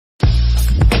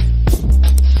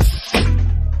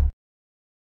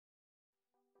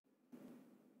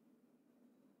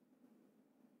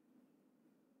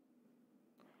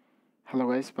Hello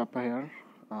guys, pAppA here.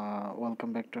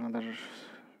 Welcome back to another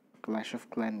Clash of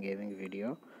Clan gaming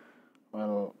video.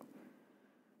 Well,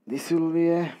 this will be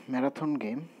a marathon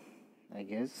game, I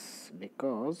guess,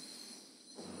 because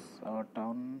our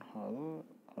town hall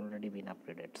already been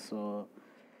upgraded. So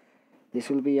this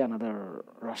will be another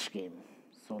rush game.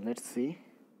 So let's see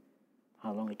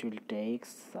how long it will take.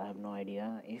 I have no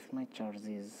idea. If my charge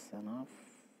is enough,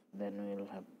 then we will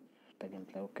have the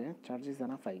gameplay. Okay, charge is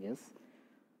enough, I guess.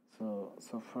 So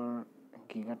far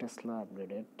Giga Tesla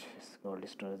upgraded, gold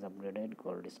storage upgraded,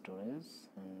 gold storage,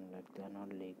 and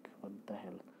clan league. What the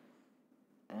hell?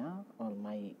 Yeah, all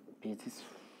my page is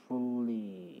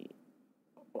fully.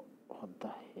 What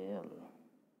the hell,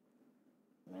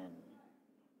 man?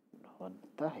 What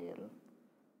the hell?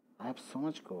 I have so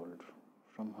much gold.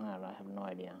 From where? I have no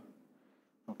idea.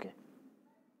 Okay.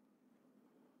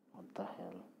 What the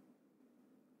hell?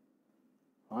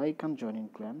 Why I can't join in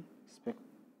clan?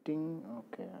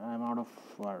 Okay, I'm out of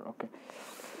war. Okay,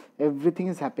 everything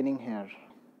is happening here.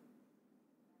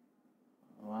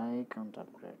 Why can't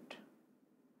upgrade?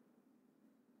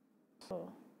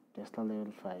 So Tesla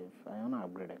level 5. I wanna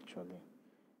upgrade actually.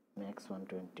 Max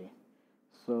 120.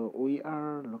 So we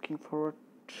are looking forward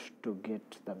to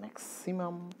get the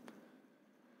maximum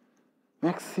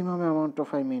amount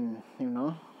of, I want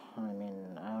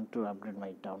to upgrade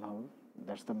my town hall.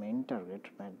 That's the main target,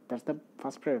 but that's the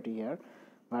first priority here.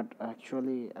 But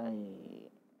actually I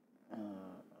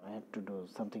have to do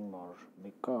something more,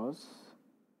 because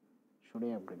should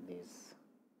I upgrade this?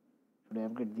 Should I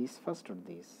upgrade this first or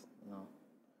this? No,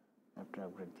 I have to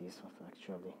upgrade this first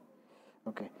actually.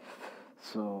 Okay,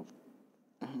 so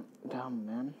damn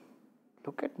man,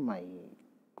 look at my,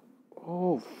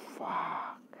 oh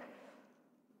fuck,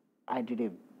 I did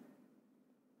the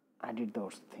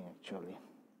worst thing actually.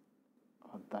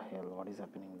 What the hell, what is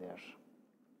happening there?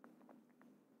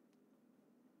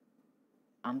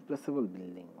 Unplaceable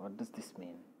building, what does this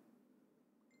mean?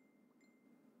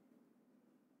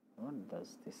 What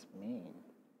does this mean?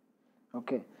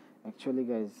 Okay, actually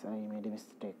guys, I made a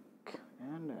mistake,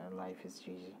 and life is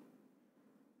GG.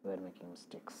 We're making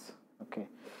mistakes. Okay,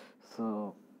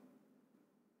 so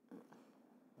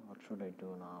what should I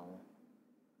do now?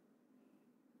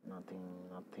 Nothing.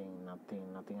 I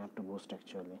have to boost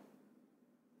actually.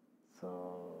 So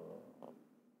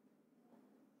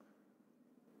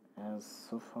as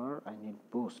so far I need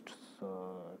boost, so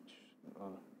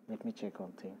let me check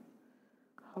one thing.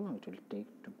 How long it will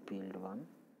take to build one?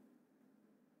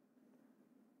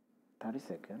 30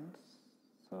 seconds.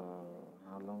 So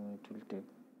how long it will take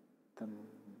the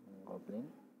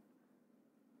goblin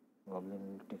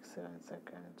will take 7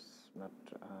 seconds. But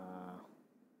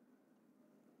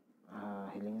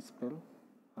healing spell,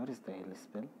 what is the healing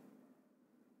spell?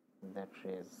 That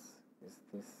raise is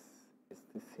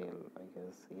this heal, I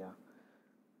guess. Yeah.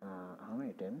 How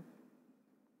many 10?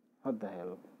 What the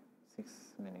hell?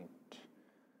 6 minutes.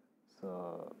 So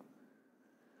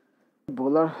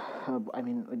bowler,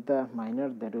 with the miner,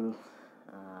 that will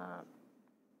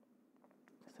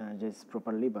synergize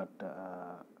properly, but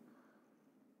I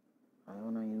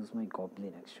wanna use my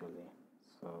goblin actually.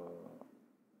 So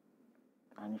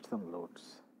I need some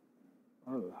loads.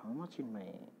 Well, how much in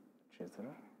my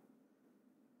treasure?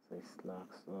 6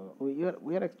 lakhs. So we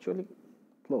are actually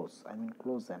close.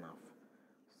 Close enough.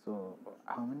 So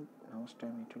how much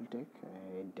time it will take?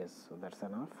 8 days. So that's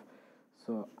enough.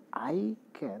 So I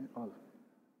can.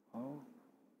 Oh,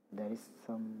 there is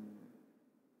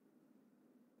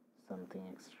something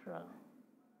extra.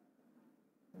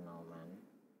 No man,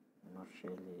 not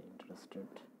really interested.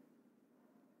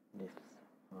 This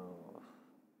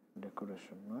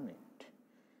decoration, no need.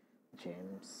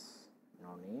 Gems,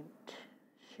 no need.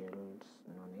 Shields,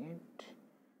 no need.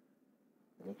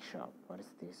 League shop, what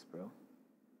is this, bro?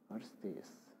 What is this?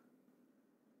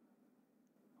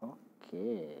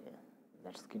 Okay,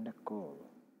 that's kinda cool.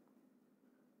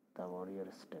 The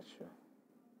warrior statue.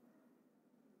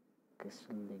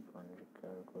 Crystal League 1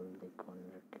 recur, Gold League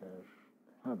 1 recur.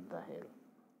 What the hell?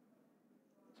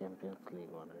 Champions League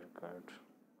 1 record.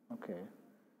 Okay,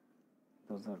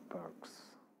 those are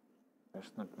perks.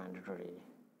 That's not mandatory.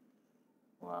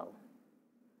 Wow.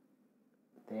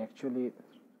 They actually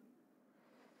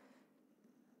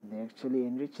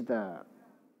enrich the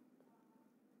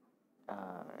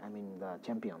the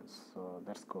champions, so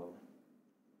that's cool.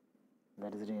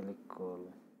 That is really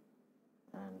cool.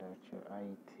 And actually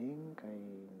I think I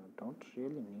don't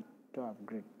really need to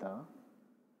upgrade the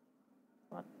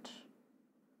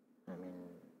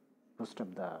boost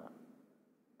up the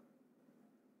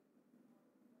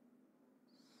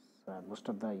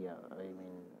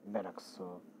barracks.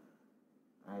 So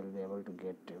I'll be able to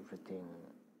get everything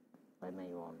by my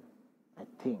own, I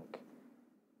think.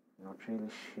 Not really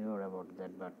sure about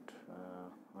that, but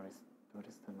what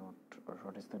is the note, or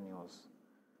what is the news?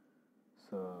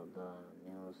 So the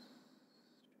news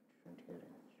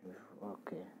here,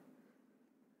 okay,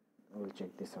 we'll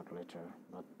check this out later,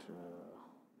 but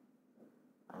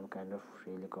I'm kind of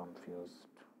really confused.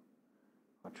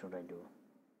 What should I do?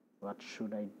 What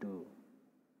should I do?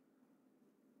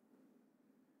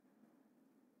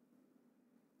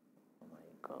 Oh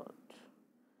my god.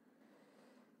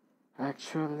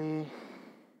 Actually,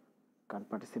 can't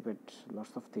participate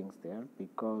lots of things there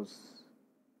because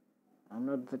I'm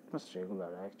not that much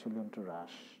regular. I actually want to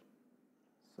rush.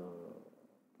 So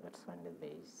let's find a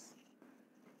base.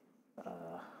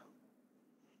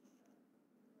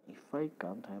 If I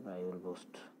can't have, I will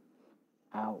boost.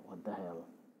 Ow, what the hell?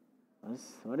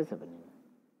 What is happening?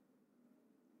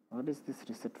 What is this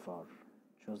reset for?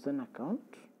 Chosen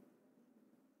account?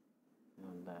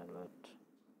 Not the alert.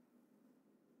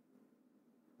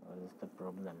 What is the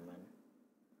problem, man?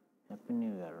 Happy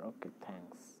New Year. Okay,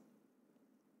 thanks.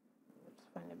 Let's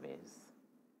find a base.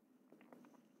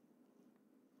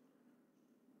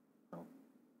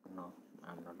 No,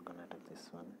 I'm not gonna attack this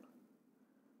one.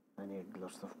 I need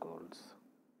lots of golds.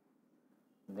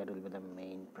 That will be the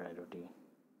main priority.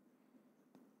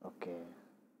 Okay.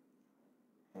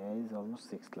 Here is almost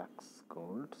 6 lakhs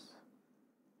golds.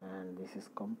 And this is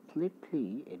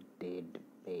completely a dead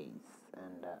base.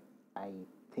 And I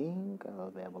think I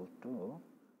will be able to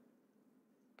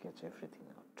catch everything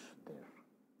out there.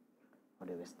 What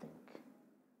do you guys think?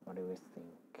 What do you guys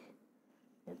think?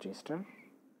 A 3-star?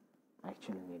 I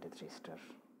actually need a 3-star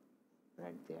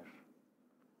right there.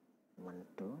 1,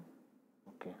 2.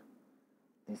 Okay.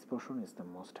 This portion is the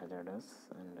most hazardous,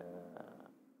 and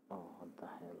oh, what the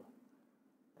hell?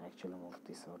 I actually moved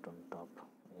this out on top.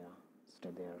 Yeah,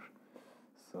 stay there.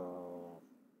 So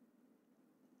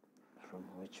from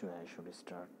which way I should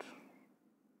start?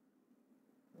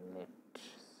 Let's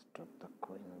stop the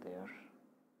coin there,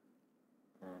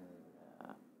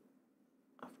 and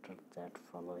after that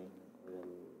following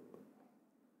we'll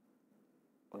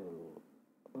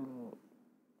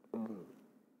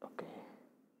okay,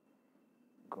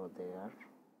 go there.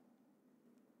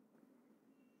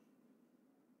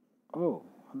 Oh,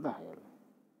 what the hell?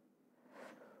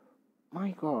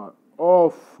 My god.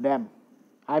 Oh, damn.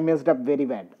 I messed up very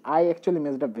bad. I actually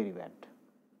messed up very bad.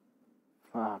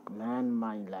 Fuck, man,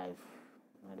 my life.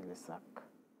 I really suck.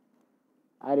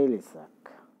 I really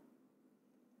suck.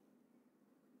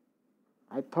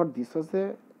 I thought this was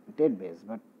a dead base,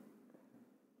 but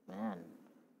man,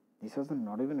 this was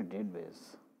not even a dead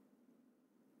base.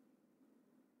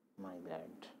 My bad.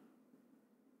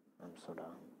 I'm so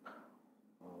dumb.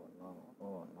 Oh no,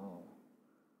 oh no.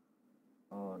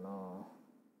 Oh no.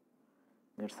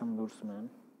 Get some loots, man.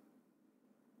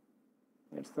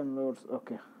 Get some loots.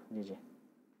 Okay, GG.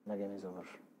 The game is over.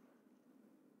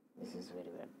 This is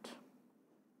very bad.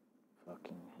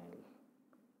 Fucking hell.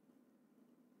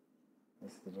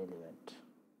 This is really bad.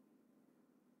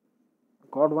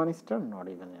 Got 1-star? Not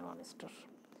even a 1-star.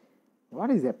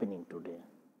 What is happening today?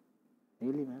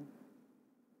 Really, man?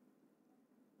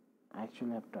 I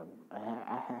actually have to.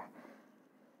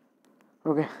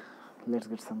 Okay, let's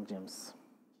get some gems.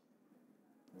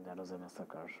 That was a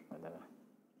massacre, by the way.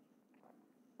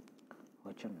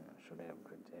 Which one should I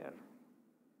upgrade there?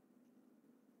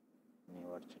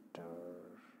 Newer chapter.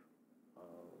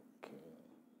 Okay.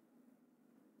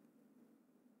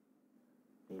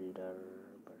 Builder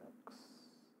barracks.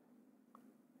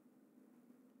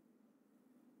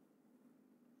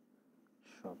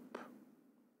 Shop.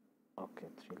 Okay,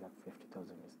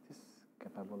 3,50,000. Is this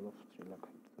capable of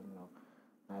 3,50,000? No.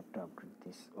 I have to upgrade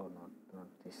this. Oh, not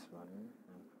this one.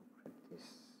 I have to upgrade this.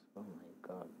 Oh my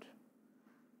god.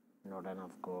 Not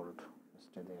enough gold.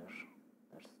 Stay there.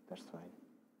 That's fine.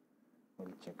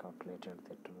 We'll check out later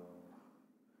that.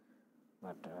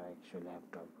 But I actually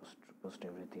have to boost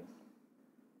everything.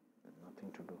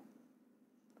 Nothing to do.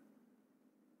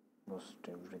 Boost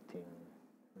everything,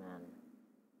 man.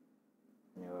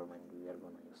 Never mind. We are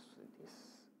gonna use this.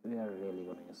 We are really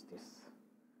gonna use this.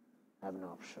 I have no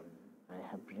option. I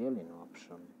have really no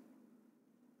option.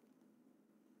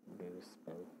 Do you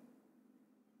spell?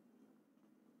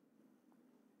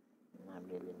 I have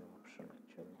really no option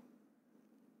actually.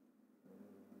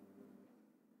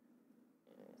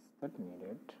 Is that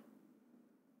needed?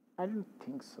 I don't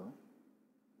think so.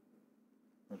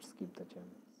 Let's keep the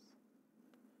gems.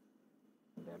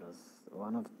 That was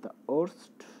one of the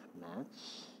worst match.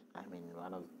 I mean,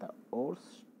 one of the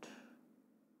worst.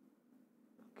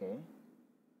 Okay.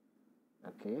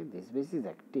 Okay, this base is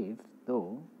active,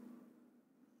 though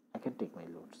I can take my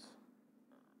loads.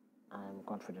 I am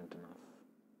confident enough.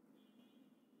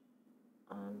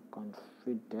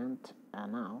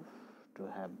 To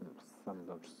have some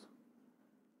loads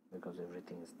because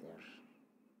everything is there,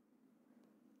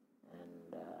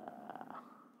 and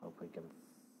hope we can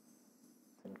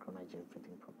synchronize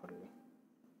everything properly.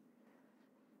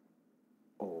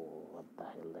 Oh, what the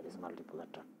hell, that is multiple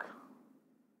attack.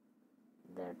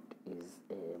 That is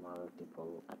a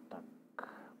multiple attack,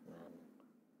 man.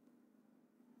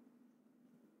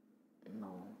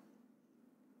 No,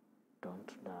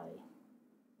 don't die,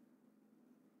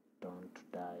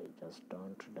 just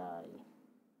don't die.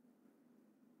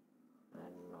 I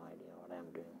have no idea what I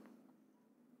am doing.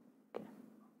 Okay,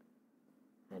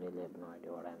 I really have no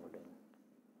idea what I am doing.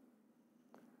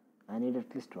 I need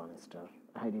at least 1 star.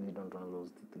 I really don't want to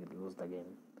lose the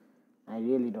game. I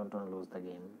really don't want to lose the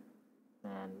game,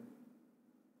 man.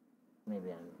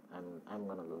 Maybe I'm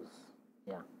gonna lose.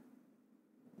 Yeah,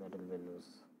 that will be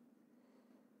lose.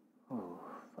 Oh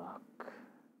fuck!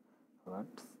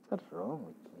 What's that wrong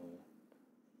with me?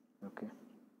 Okay.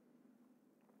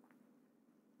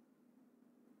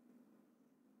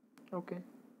 Okay,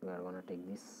 we are gonna take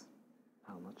this.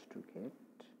 How much to get?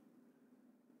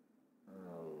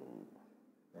 Oh,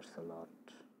 that's a lot.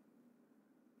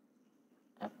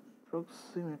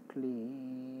 Approximately,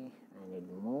 I need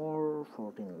more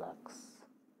 14 lakhs.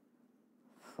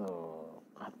 So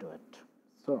I have to wait.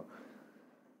 So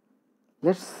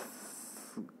let's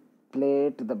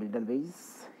play to the builder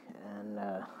base and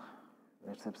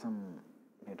let's have some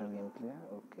better gameplay.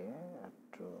 Okay, I have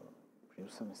to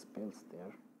use some spells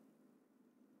there.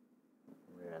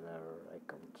 Rather, I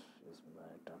can't use my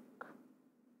attack.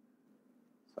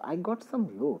 So I got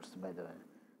some loads, by the way,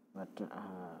 but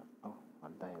oh,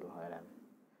 what the hell?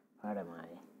 Where am I?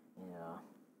 Yeah,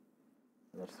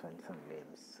 let's find some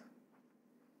games.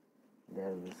 There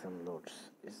will be some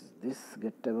loads. Is this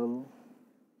gettable?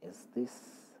 Is this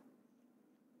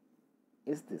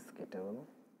gettable?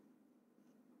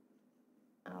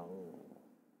 Oh,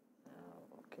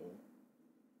 okay.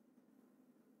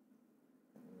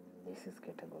 This is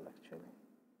gettable actually.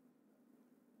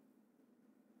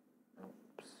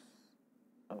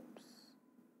 Oops.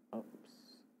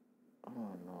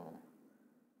 Oh no,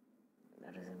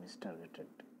 that is a mistargeted.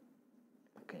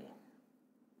 Okay.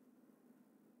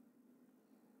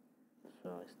 So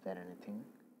is there anything?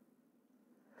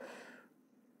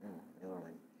 No, never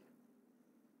mind.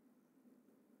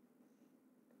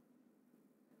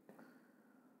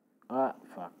 Ah,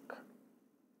 fuck.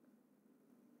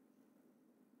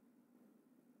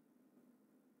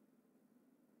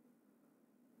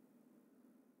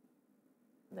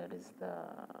 That is the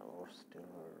worst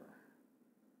ever.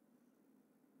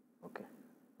 Okay,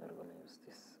 we're gonna use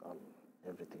this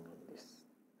everything on this.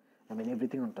 I mean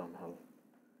everything on town hall.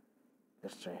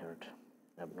 Let's try hard.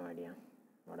 I have no idea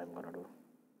what I'm gonna do.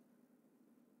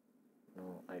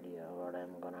 No idea what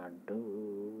I'm gonna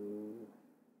do.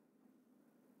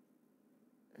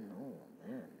 No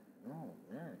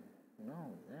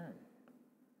man.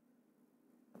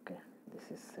 Okay,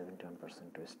 this is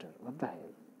 71% twister. What the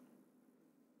hell?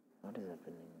 What is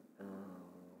happening?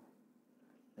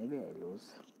 Maybe I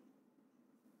lose.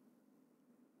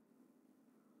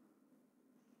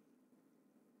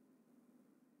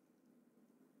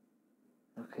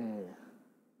 Okay.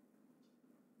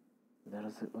 There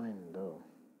is a win though.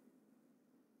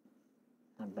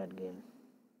 Not bad game.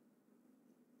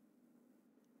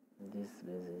 This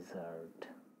base is hard.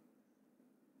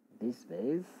 This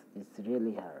base is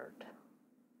really hard.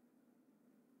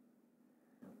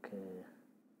 Okay.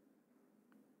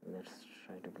 Let's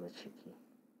try to play cheeky.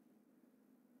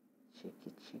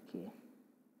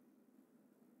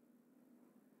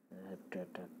 I have to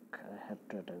attack.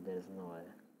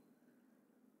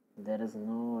 There is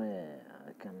no way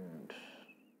I can't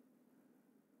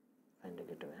find a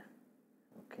getaway.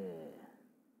 Okay.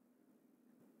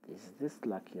 Is this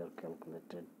lucky or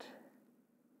calculated?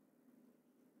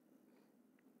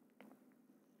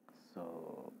 So,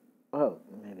 well,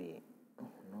 maybe.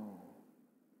 Oh no.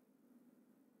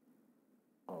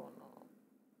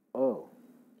 Oh,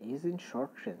 he's in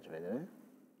short range, by the way.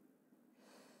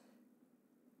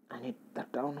 I need the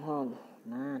town hall,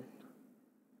 man.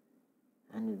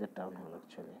 I need the town hall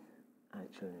actually. I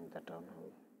actually need the town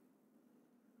hall.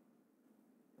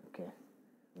 Okay,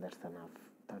 that's enough.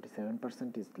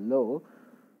 37% is low,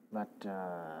 but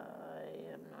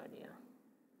I have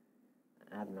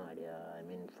no idea. I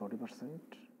mean 40%.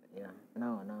 Yeah,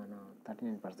 no.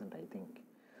 39%. I think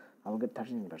I'll get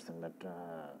 39%, but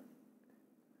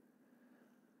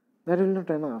that is not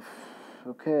enough.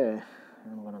 Okay,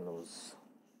 I'm gonna lose.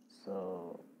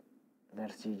 So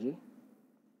that's GG.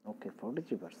 Okay,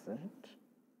 43%.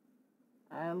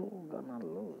 I'm gonna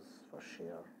lose for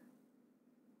sure.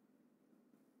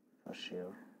 For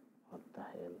sure. What the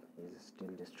hell? He's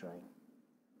still destroying.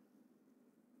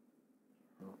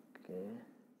 Okay.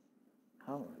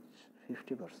 How much?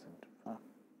 50%. Fuck,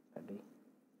 buddy.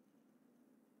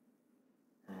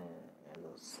 I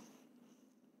lose.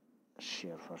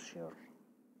 Sure, for sure.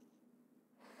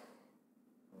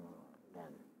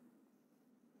 Then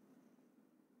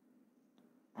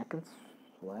I can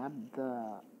swap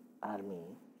the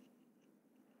army,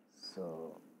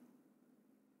 so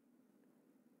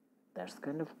that's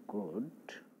kind of good,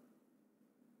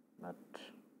 but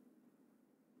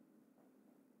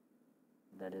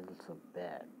that is also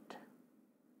bad.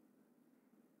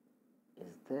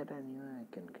 Is there any way I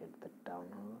can get the town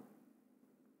hall?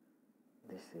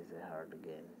 This is a hard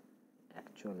game.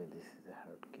 Actually, this is a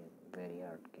hard game, very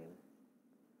hard game.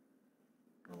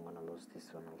 I'm gonna lose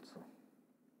this one also.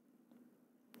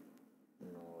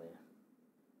 No way.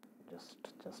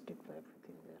 Just deploy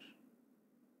everything there.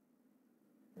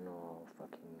 No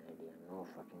fucking idea. No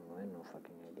fucking way. No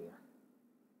fucking idea.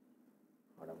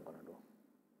 What I'm gonna do?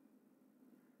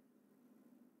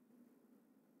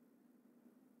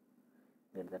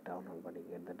 Get the town hall, buddy.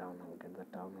 Get the town hall. Get the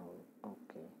town hall.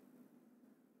 Okay.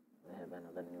 We have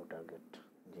another new target.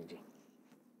 GG.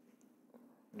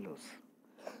 Lose.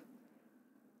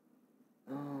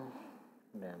 Oh,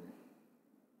 damn.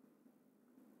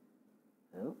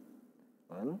 Oh,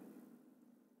 well.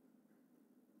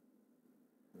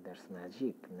 That's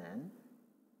magic, man.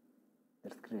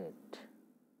 That's great.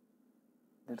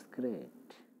 That's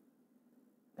great.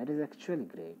 That is actually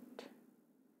great.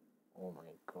 Oh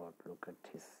my god, look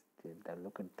at his,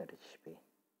 look at that HP.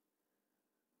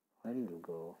 Where will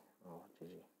go? Oh,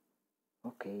 GG.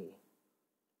 Okay.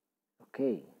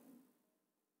 Okay.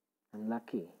 I'm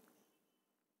lucky.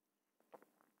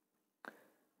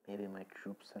 Maybe my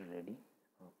troops are ready.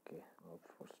 Okay,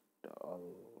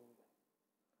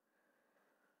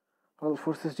 all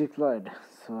forces deployed.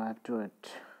 So I have to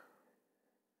it.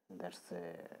 That's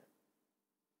a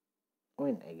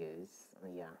win, I guess.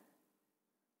 Yeah.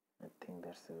 I think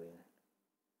that's a win.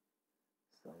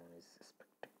 Someone is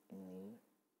expecting me.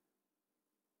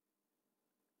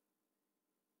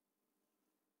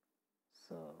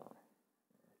 So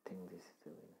I think this is a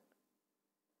win.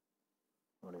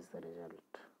 What is the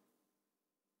result?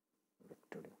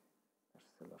 Victory.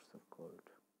 That's a lots of gold.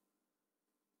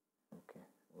 Okay,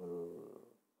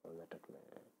 we'll attack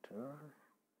later.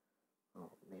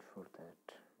 Oh, before that,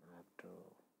 I have to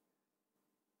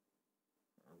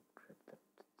upgrade that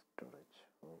storage.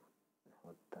 Oh,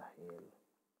 what the hell?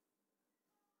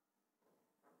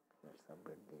 Let's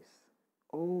upgrade this.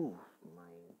 Oh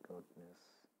my goodness,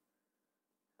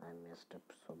 I messed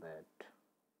up so bad.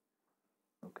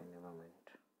 Okay, never mind.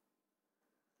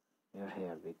 You're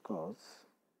here because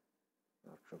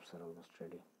our troops are almost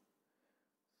ready.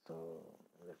 So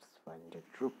let's find the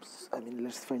troops.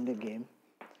 Let's find a game.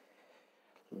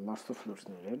 Lots of loots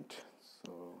needed.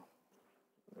 So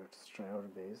let's try our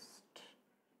best.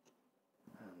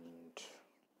 And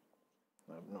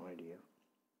I have no idea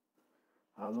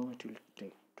how long it will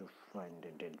take to find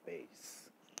a dead base.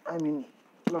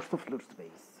 Lots of loots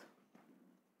base.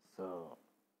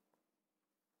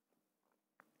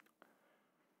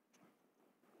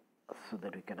 So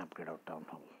that we can upgrade our town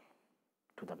hall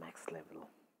to the max level.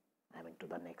 To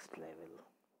the next level.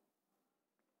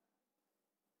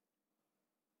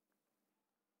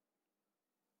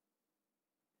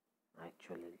 I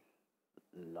actually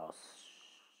lost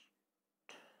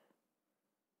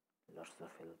lots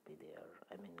of LP there.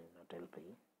 Not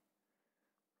LP.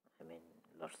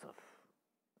 Lots of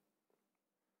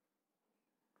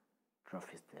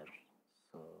trophies there.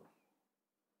 So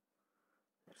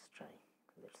let's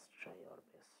try our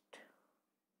best.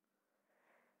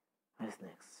 What is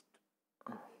next?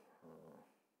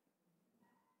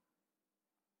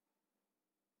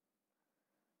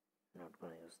 Not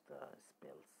gonna use the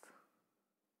spells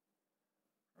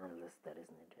unless that is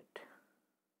needed.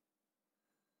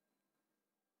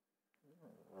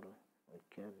 Well, we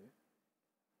can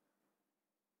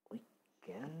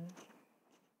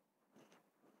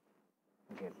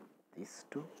get these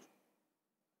two.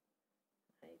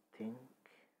 I think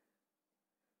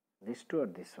this two or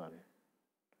this one.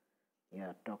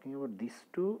 Yeah, talking about these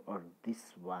two or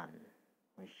this one.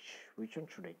 Which one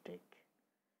should I take?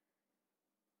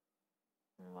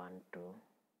 1 2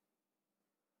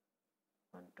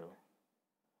 1 2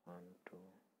 1 2.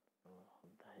 Oh,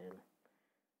 what the hell?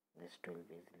 This two will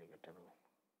be easily gettable.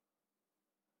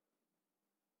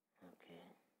 Okay.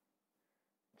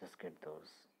 Just get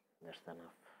those. That's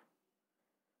enough.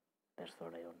 That's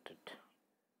what I wanted.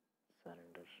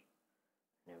 Surrender.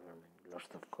 Never mind. Lots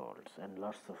of golds and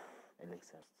lots of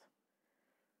elixirs.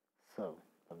 So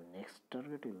the next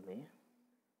target will be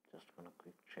just gonna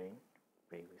quick chain.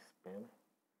 Previous spell.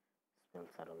 Spells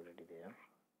are already there.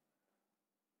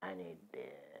 I need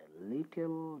a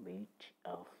little bit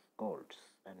of golds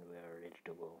and we are ready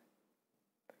to go.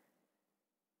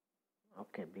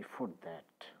 Okay, before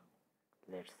that,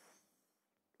 let's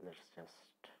just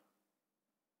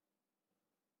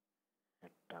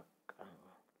attack.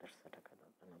 Let's attack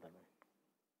another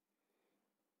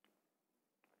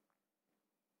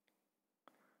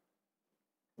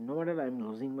one. No matter I'm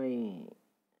losing my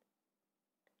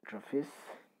trophies,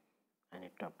 I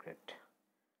need to upgrade.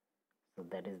 So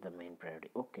that is the main priority.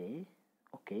 Okay,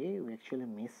 we actually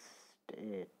missed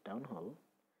a town hall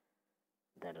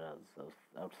that was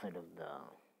outside of the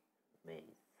base.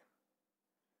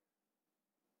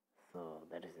 So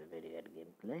that is a very good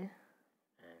gameplay,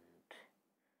 and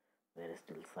we are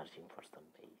still searching for some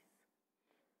base.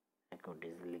 I could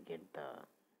easily get the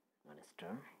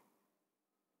 1-star,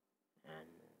 and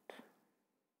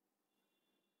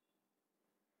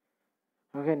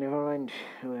okay, never mind.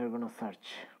 We are gonna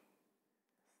search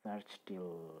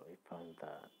till we found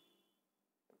the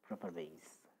proper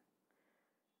base.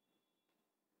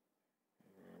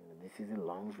 And this is a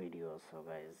long video, so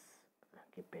guys,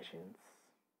 keep patience.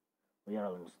 We are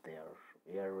almost there.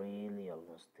 We are really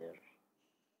almost there.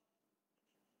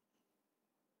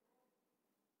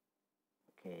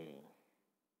 Okay.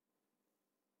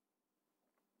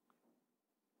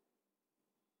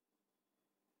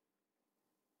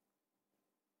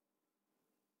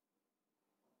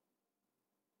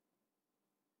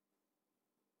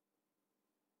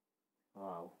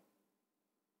 Wow.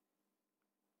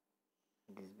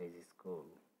 This base is cool.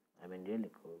 I mean,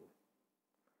 really cool.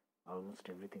 Almost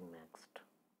everything maxed.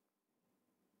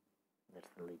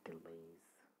 That's a little base.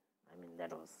 I mean,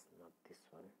 that was not this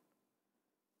one.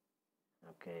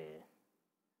 Okay.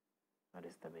 What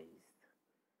is the base?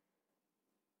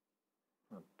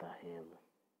 What the hell?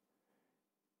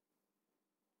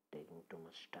 Taking too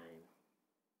much time.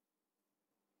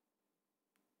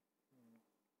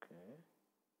 Okay.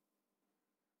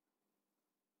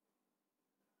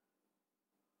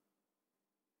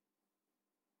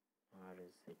 Where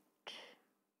is it?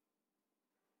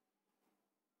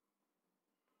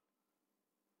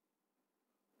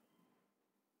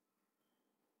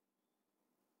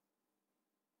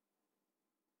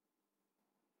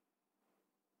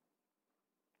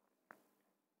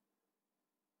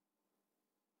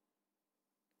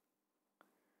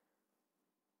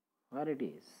 Where it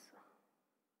is?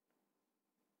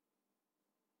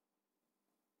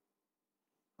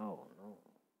 Oh no.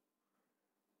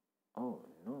 Oh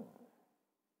no.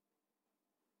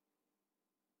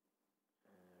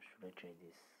 Should I try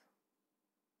this?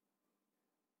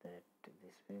 That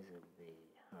this phase will be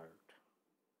hard.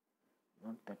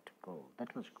 Not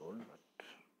that much gold, but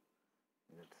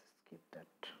let's skip that.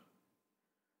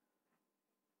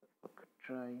 We could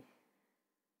try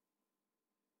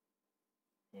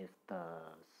if the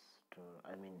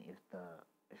if the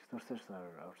sorcerers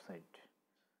are outside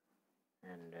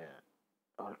and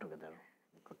all together,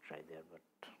 we could try there,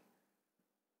 but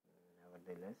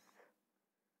nevertheless,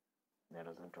 there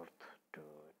isn't worth to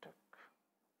attack,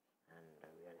 and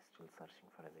we are still searching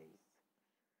for a base.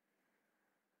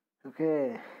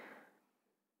 Okay.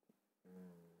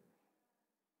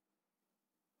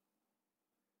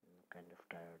 I'm kind of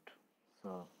tired,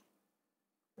 so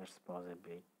let's pause a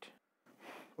bit.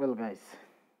 Well, guys,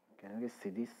 can you guys see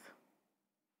this?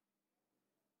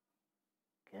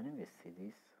 Can you guys see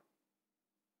this?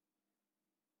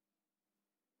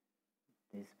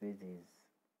 This page is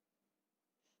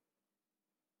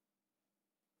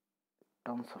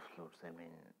tons of loads. I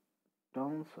mean,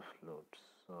 tons of loads.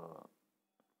 So,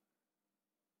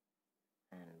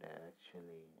 and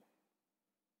actually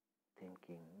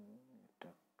thinking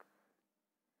attack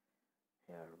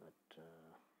here, but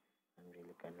I'm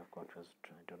really kind of confused.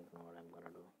 I don't know what I'm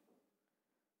gonna do.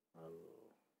 Well,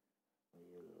 we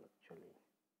will actually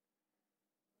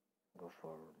go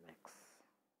for max.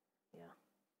 Yeah,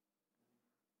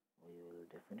 we will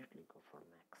definitely go for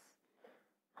max.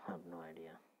 I have no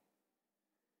idea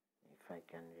if I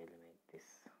can really make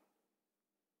this.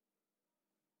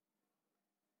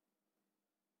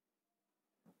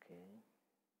 Okay,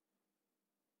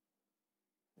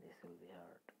 this will be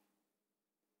hard.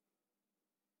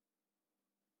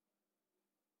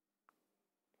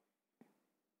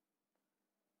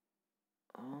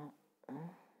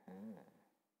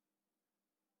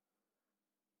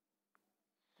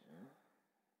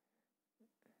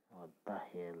 What the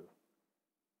hell?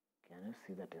 Can you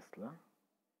see the Tesla?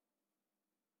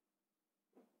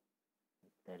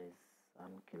 That is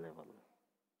unkillable.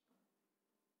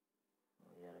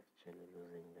 We are actually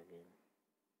losing the game.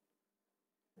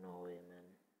 No way, man.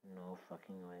 No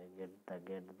fucking way. Get the.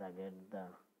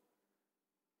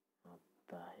 What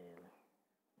the hell?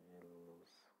 We'll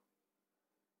lose.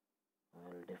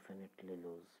 I'll definitely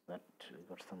lose, but we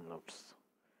got some lots.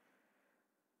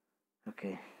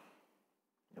 Okay.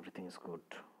 Everything is good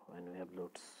when we have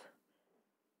lots.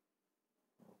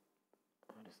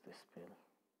 What is this spell?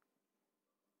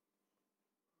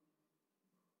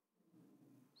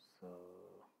 So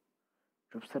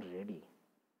troops are ready.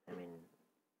 I mean,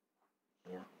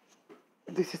 yeah,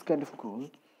 this is kind of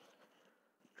cool.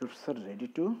 Troops are ready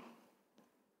to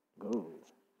go.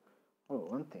 Oh,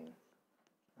 one thing,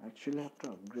 I actually have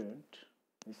to upgrade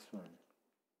this one.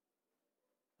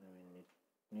 I mean, it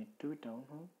need to be town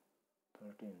hall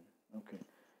 13. Okay,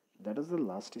 that is the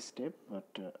last step, but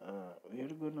we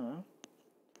are gonna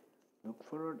look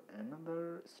for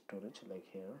another storage like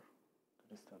here.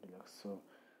 That is 30 lakhs. So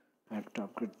I have to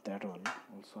upgrade that one.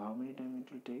 Also, how many time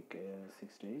it will take?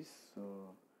 6 days.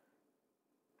 So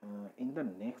in the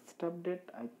next update,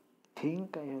 I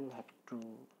think I will have to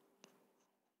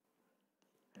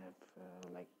have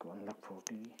like 1 lakh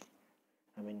 40.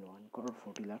 I mean 1 crore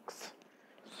 40 lakhs.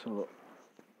 So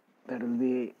that will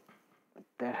be,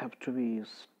 that have to be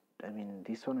used. I mean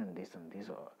this one and this one.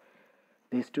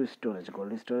 These two storage,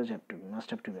 gold storage must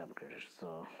have to be upgraded.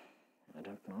 So I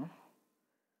don't know,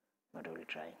 but I will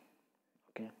try.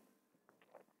 Okay,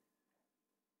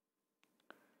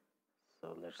 so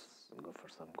let's go for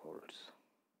some golds.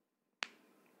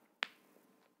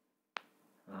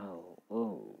 Oh,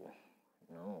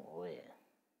 no way.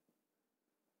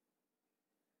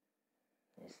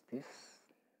 Is this?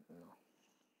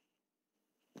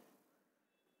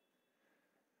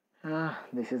 No.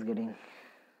 This is getting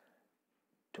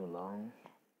too long.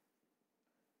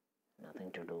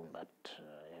 Nothing to do, but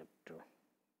I have to.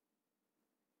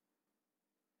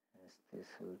 Is this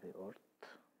will be worth?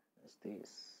 Is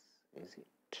this? Is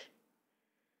it?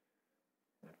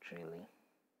 Not really.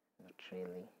 Not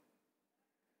really.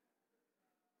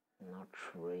 Not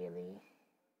really.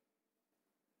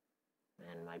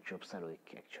 And my troops are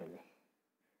weak actually.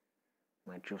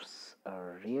 My troops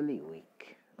are really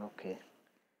weak. Okay.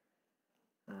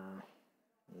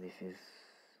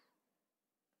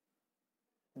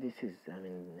 This is, I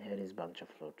mean, here is bunch of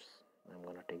floats. I'm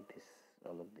gonna take this,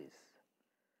 all of these.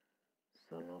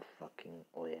 So no fucking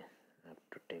way. I have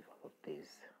to take all of these.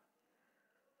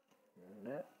 And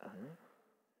we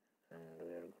are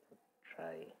gonna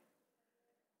try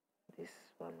this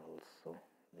one also.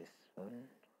 This one.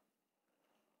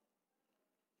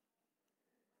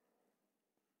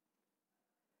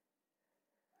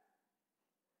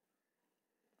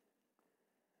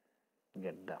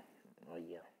 Get them. Oh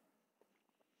yeah.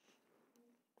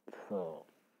 So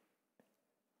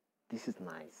this is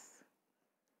nice.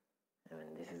 I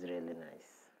mean, this is really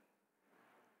nice.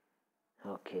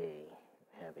 Okay,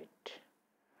 we have it.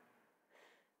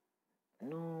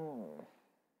 No,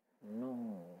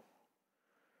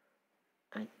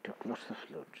 I took lots of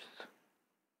loads.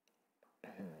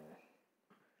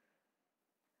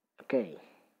 Okay,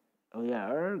 we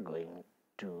are going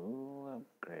to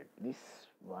upgrade this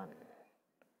one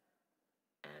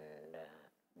and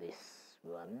this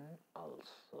one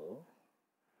also.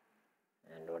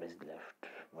 And what is left?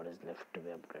 What is left to be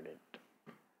upgraded?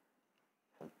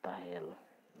 What the hell?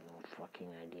 No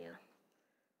fucking idea.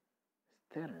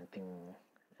 Is there anything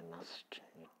I must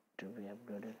need to be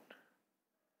upgraded?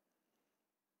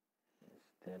 Is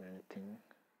there anything?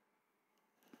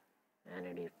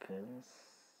 Any defense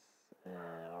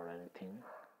or anything?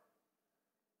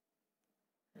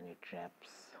 Any traps?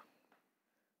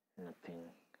 Nothing.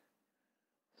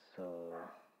 So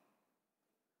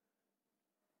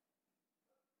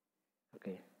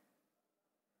okay,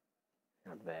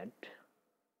 not bad.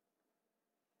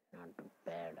 Not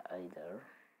bad either.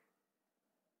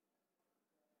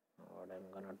 What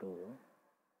I'm gonna do,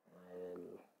 I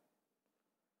will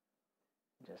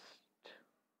just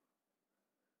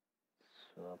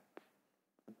swap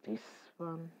this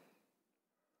one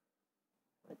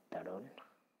with that one.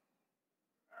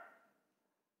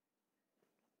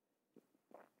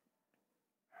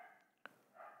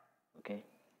 Okay.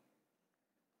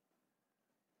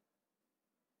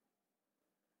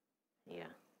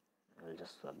 Yeah, I'll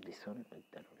just swap this one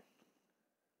with that one.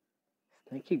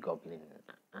 Sneaky goblin.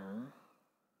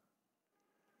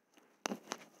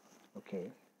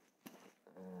 Okay.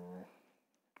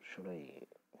 Should I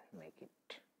make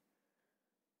it,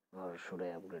 or should I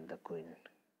upgrade the queen?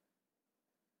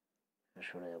 Or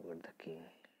should I upgrade the king?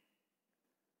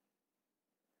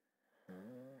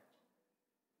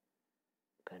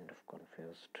 Kind of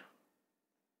confused.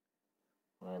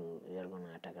 Well, we are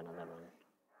gonna attack another one.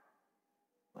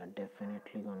 We're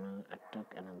definitely gonna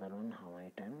attack another one. How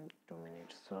many times? 2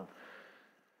 minutes. So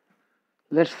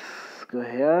let's go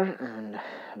here and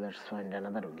let's find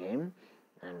another game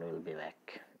and we'll be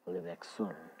back. We'll be back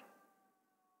soon.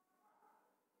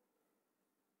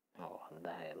 Oh, what the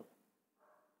hell?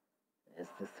 Is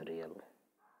this real?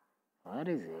 What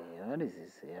is it? What is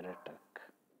this air attack?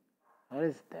 What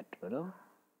is that, bro?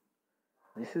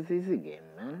 This is easy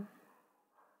game, man.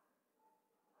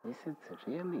 This is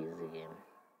a really easy game.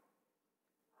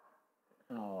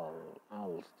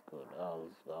 All's good,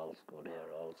 all's good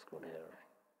here, all's good here.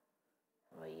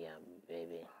 Oh yeah,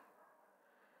 baby.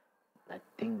 I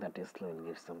think the Tesla will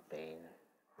give some pain,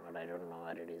 but I don't know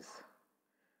where it is.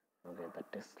 Okay, the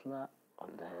Tesla,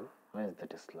 what the hell? Where is the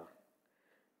Tesla?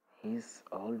 He's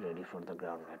all ready for the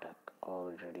ground attack,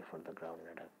 all ready for the ground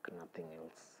attack, nothing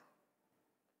else.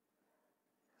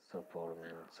 So poor,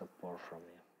 man, so poor from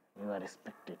you. You are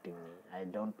spectating me. I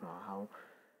don't know how,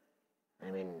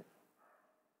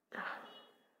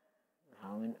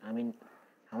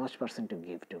 how much percent to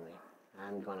give to me?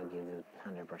 I'm gonna give you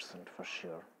 100% for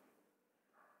sure.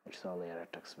 It's all air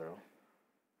attacks, bro.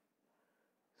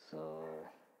 So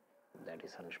that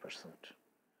is 100%.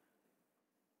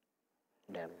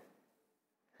 Damn,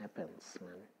 happens,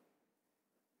 man.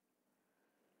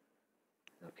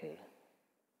 Okay,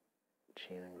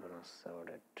 achievement bonus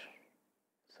awarded.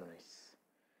 So nice.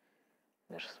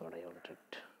 That's what I wanted.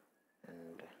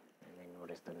 And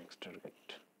what is the next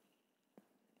target?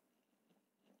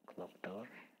 Clock tower.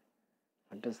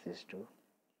 What does this do?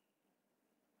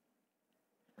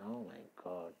 Oh my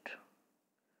god.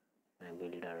 My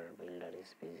builder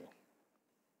is busy.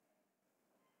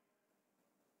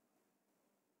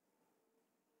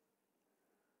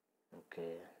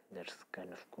 Okay, that's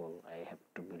kind of cool. I have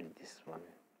to build this one.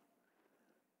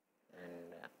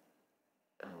 And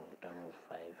down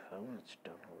 5. How much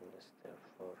down is there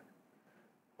for?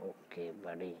 Okay,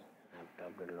 buddy. I have to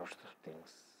upgrade lots of things.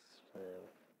 So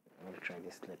I'll try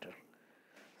this later.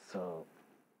 So,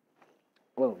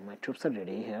 well, my troops are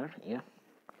ready here. Yeah.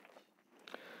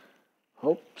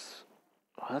 Hopes.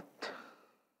 What?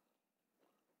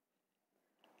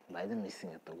 By the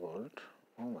missing at the gold.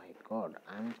 Oh my god,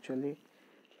 I'm actually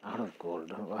out of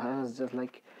gold. I was just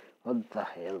like, what the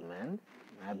hell, man?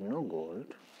 I have no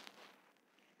gold.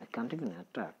 I can't even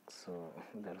attack, so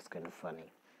that was kind of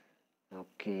funny.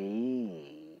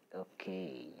 Okay.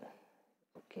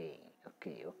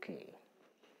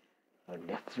 We're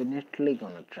definitely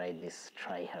gonna try this.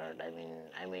 Try hard.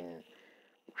 I mean,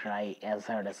 try as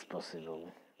hard as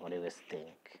possible. What do you guys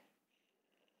think?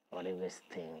 What do you guys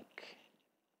think?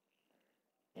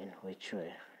 In which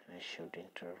way I should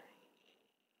enter?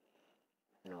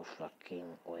 No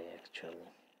fucking way, actually.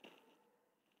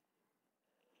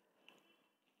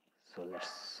 So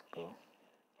let's go.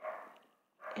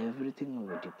 Everything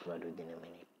will be deployed within a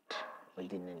minute.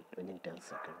 Within 10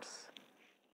 seconds.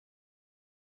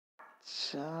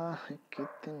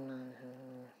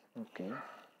 Okay.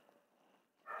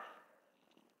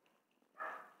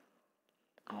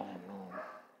 Oh no.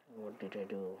 What did I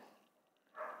do?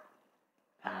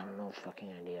 I have no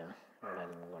fucking idea what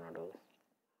I'm gonna do.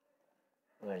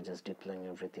 We're just deploying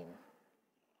everything.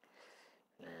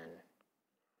 And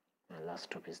my last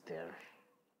stop is there.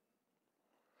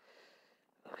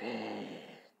 Okay.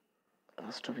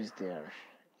 Last stop is there.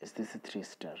 Is this a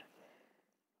 3-star?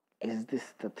 Is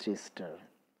this the 3-star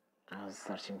I was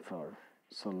searching for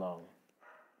so long?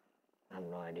 I have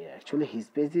no idea. Actually, his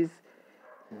base is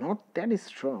not that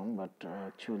strong, but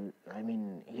he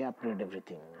upgraded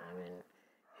everything.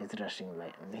 He's rushing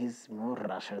like he's more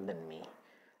rusher than me,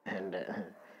 and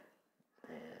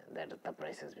that the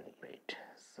price has been paid.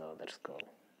 So let's go.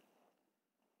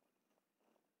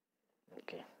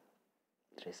 Okay,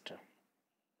 3-star.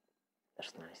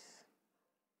 That's nice.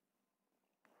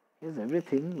 He's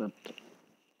everything, but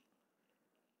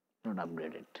not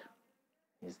upgraded.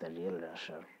 He's the real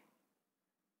rusher.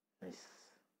 Nice.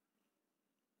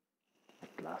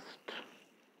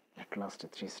 At last a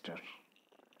 3-star.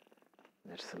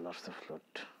 That's lots of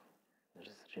loot. That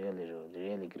is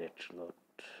really great loot.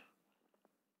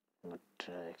 But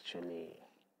actually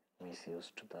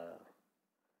misused the,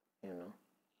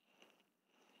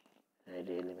 I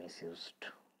really misused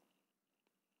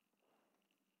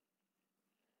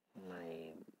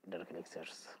my dark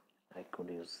elixirs. I could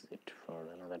use it for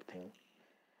another thing,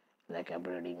 like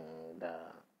upgrading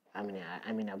the.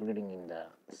 Upgrading in the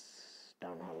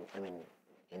town hall.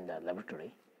 In the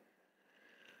laboratory.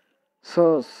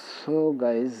 So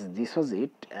guys, this was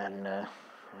it, and I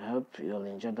hope you all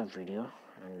enjoyed the video,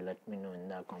 and let me know in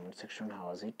the comment section how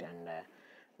was it, and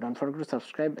don't forget to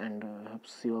subscribe, and hope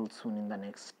see you all soon in the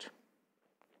next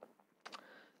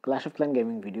Clash of Clan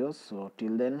gaming videos. So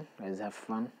till then, guys, have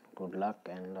fun, good luck,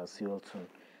 and see you all soon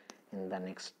in the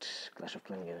next Clash of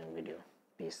Clan gaming video.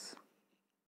 Peace.